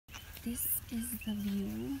This is the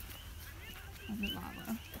view of the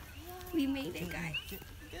lava. We made it, guys. Hey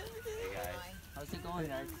guys, how's it going,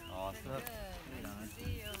 guys? Awesome. Good.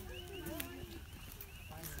 See you.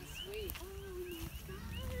 This is sweet.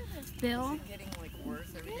 Bill, Is it getting like worse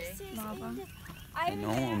every day? lava. I haven't know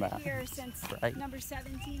been about out here since right. number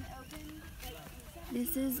 17 opened.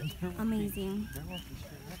 This is amazing.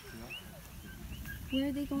 Where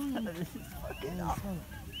are they going? This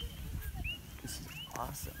is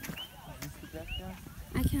awesome.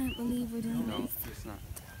 I can't believe we're doing No, this. it's not.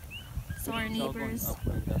 So our It's all going neighbors, up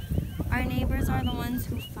like that. our neighbors are the ones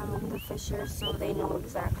who found the fissure, so they know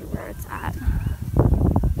exactly where it's at.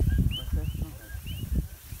 What's that smell like?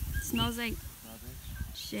 It smells like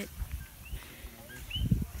Rubbish? shit.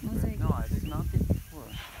 Smells like No, I smelled it before.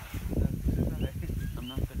 I'm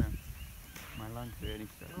not gonna. My lungs are already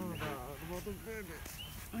starting to hurt.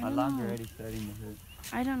 I My don't lungs are know. already starting to hurt.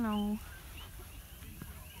 I don't know.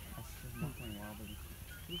 I still nothing wobbly.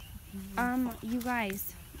 You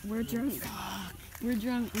guys, we're drunk. We're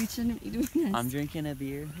drunk. We shouldn't be doing this. I'm drinking a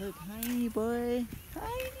beer. Look, hi, boy.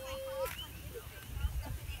 Hi.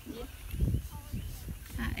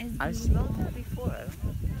 That is I've beautiful. smelled that before. I don't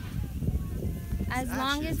know. As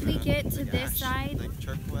long as we get to this side, like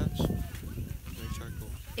charcoal ash, like charcoal.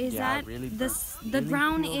 is Yeah, that really the really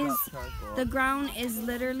ground feel is that charcoal. the ground is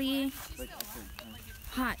literally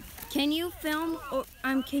hot. Can you film or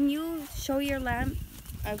can you show your lamp?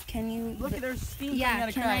 Can you Look at there's steam Yeah, coming out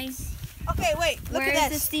of can cracks. Okay, wait. Look Where at is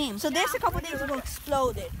this. the steam? So this a couple days ago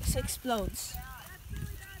exploded. It explodes.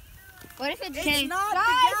 What if it's It's not Guys, the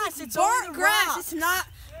gas. it's It's burnt burnt grass. grass. It's not.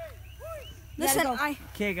 Listen, go.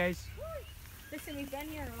 Okay, guys. listen. We've been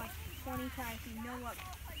here like 20 times. You know what?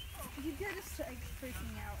 You get us like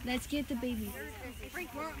freaking out. Let's get the baby. It's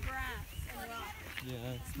burnt grass and rock.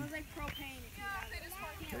 Yeah. It smells like propane. If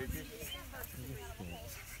you have it.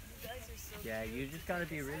 Yeah, you just gotta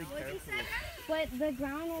be really careful. But the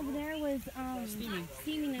ground over there was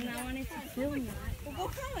steaming, and I wanted to film that. Well, go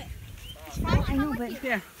film it. I know, but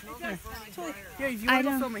Here. Here, if you I want to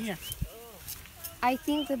don't- film it, here. I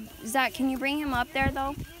think that Zach, can you bring him up there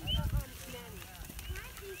though?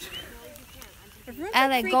 Everyone's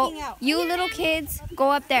Alec, like go. freaking out. You little kids, go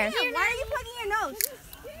up there. Yeah, why are you plugging your nose?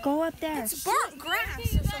 Go up there. It's burnt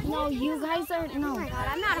grass. No, you guys are no.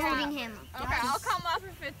 I'm not holding him. Okay, I'll come up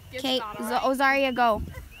if it gets Okay, hot, alright? Ozaria, go.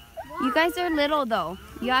 You guys are little though.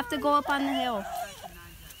 You have to go up on the hill.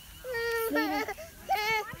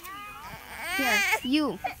 Here,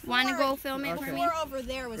 you want to go film it for me? Floor over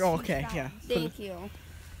there was. Oh, okay, yeah. Thank you.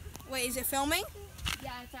 Wait, is it filming?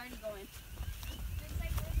 Yeah, it's already going.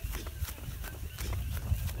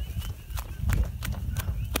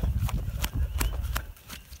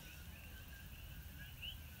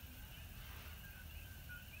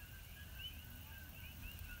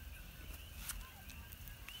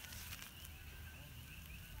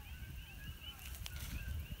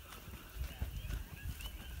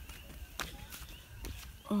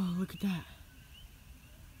 Oh, look at that.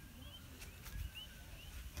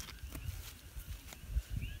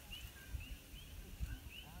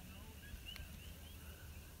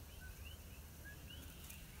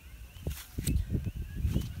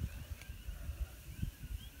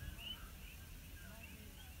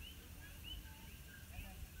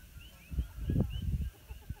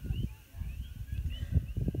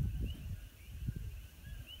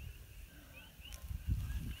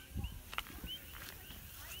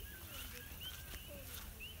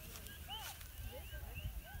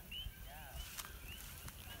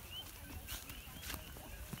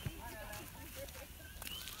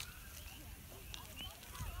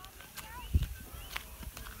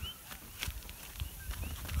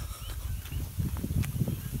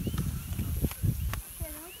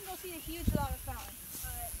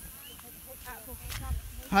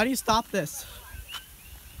 How do you stop this?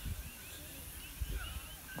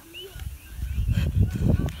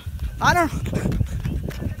 I don't.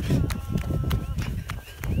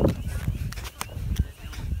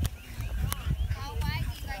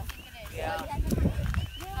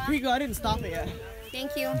 Here you go. I didn't stop it yet.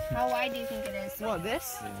 Thank you. How wide do you think it is? What,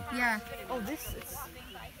 this? Yeah. Oh, this is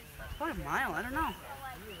probably a mile. I don't know.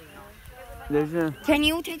 There's a Can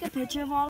you take a picture of all